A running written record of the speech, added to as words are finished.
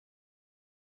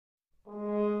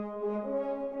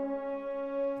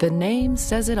The name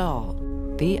says it all,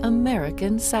 the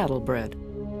American Saddlebred.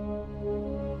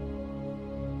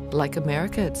 Like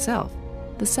America itself,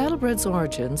 the Saddlebred's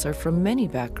origins are from many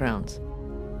backgrounds,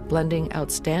 blending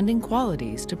outstanding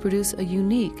qualities to produce a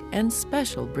unique and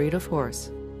special breed of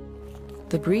horse.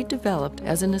 The breed developed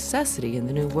as a necessity in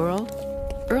the New World.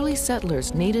 Early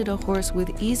settlers needed a horse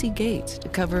with easy gaits to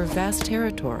cover vast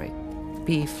territory,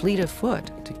 be fleet of foot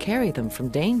to carry them from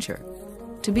danger,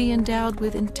 to be endowed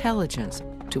with intelligence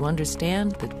to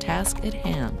understand the task at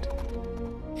hand.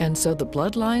 And so the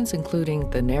bloodlines including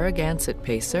the Narragansett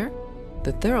Pacer,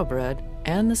 the Thoroughbred,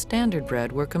 and the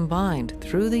Standardbred were combined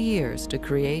through the years to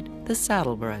create the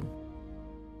Saddlebred.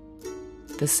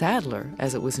 The saddler,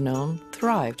 as it was known,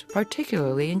 thrived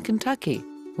particularly in Kentucky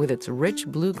with its rich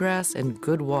bluegrass and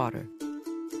good water.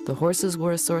 The horses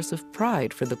were a source of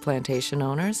pride for the plantation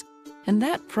owners, and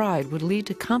that pride would lead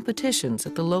to competitions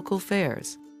at the local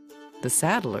fairs. The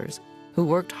saddlers, who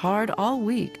worked hard all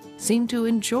week, seemed to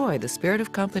enjoy the spirit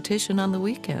of competition on the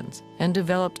weekends and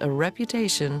developed a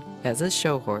reputation as a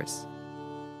show horse.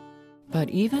 But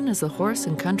even as the horse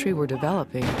and country were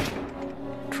developing,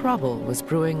 trouble was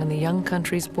brewing on the young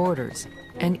country's borders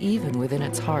and even within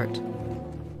its heart.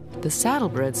 The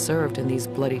Saddlebred served in these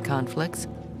bloody conflicts,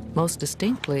 most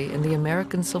distinctly in the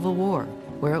American Civil War,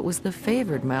 where it was the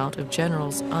favored mount of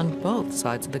generals on both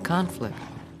sides of the conflict.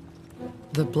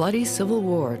 The bloody Civil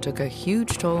War took a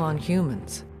huge toll on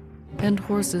humans and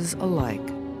horses alike.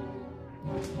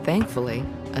 Thankfully,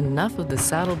 enough of the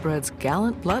Saddlebred's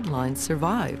gallant bloodlines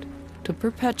survived to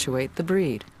perpetuate the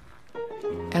breed.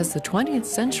 As the 20th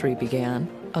century began,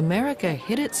 America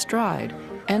hit its stride,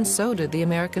 and so did the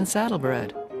American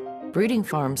Saddlebred. Breeding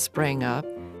farms sprang up,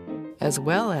 as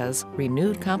well as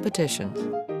renewed competitions.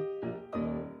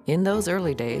 In those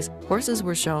early days, horses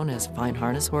were shown as fine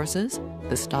harness horses,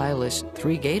 the stylish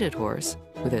three-gaited horse,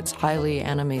 with its highly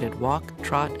animated walk,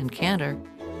 trot, and canter,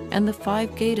 and the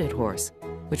five-gaited horse,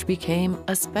 which became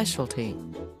a specialty.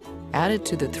 Added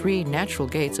to the three natural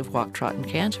gaits of walk, trot, and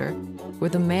canter were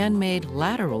the man-made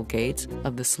lateral gaits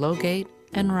of the slow gait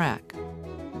and rack.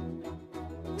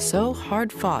 So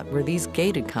hard-fought were these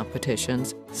gaited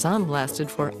competitions, some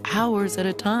lasted for hours at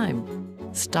a time.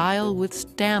 Style with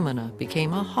stamina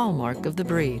became a hallmark of the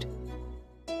breed.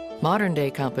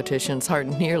 Modern-day competitions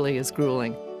aren't nearly as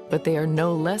grueling, but they are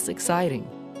no less exciting,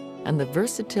 and the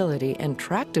versatility and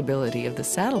tractability of the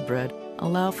Saddlebred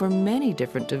allow for many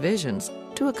different divisions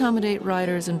to accommodate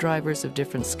riders and drivers of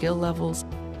different skill levels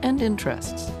and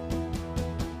interests.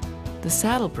 The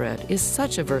Saddlebred is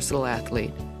such a versatile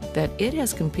athlete that it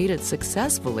has competed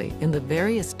successfully in the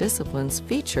various disciplines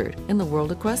featured in the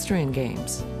World Equestrian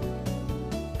Games: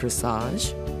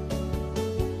 dressage,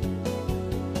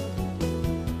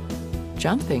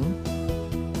 jumping,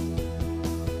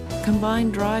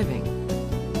 combined driving,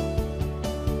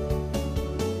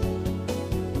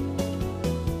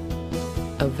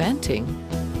 eventing,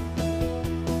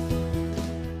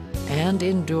 and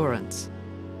endurance.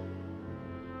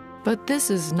 But this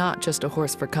is not just a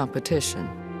horse for competition.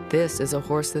 This is a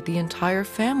horse that the entire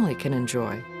family can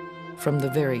enjoy, from the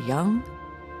very young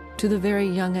to the very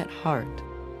young at heart,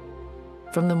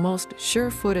 from the most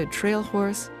sure-footed trail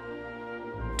horse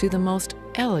to the most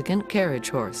elegant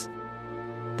carriage horse.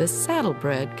 The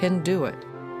Saddlebred can do it,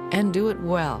 and do it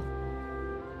well.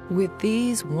 With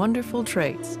these wonderful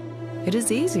traits, it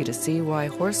is easy to see why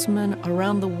horsemen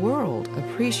around the world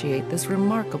appreciate this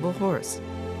remarkable horse.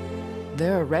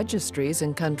 There are registries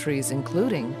in countries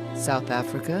including South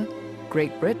Africa,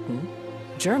 Great Britain,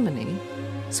 Germany,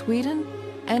 Sweden,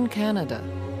 and Canada.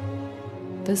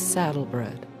 The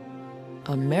Saddlebred,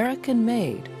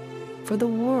 American-made for the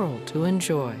world to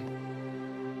enjoy.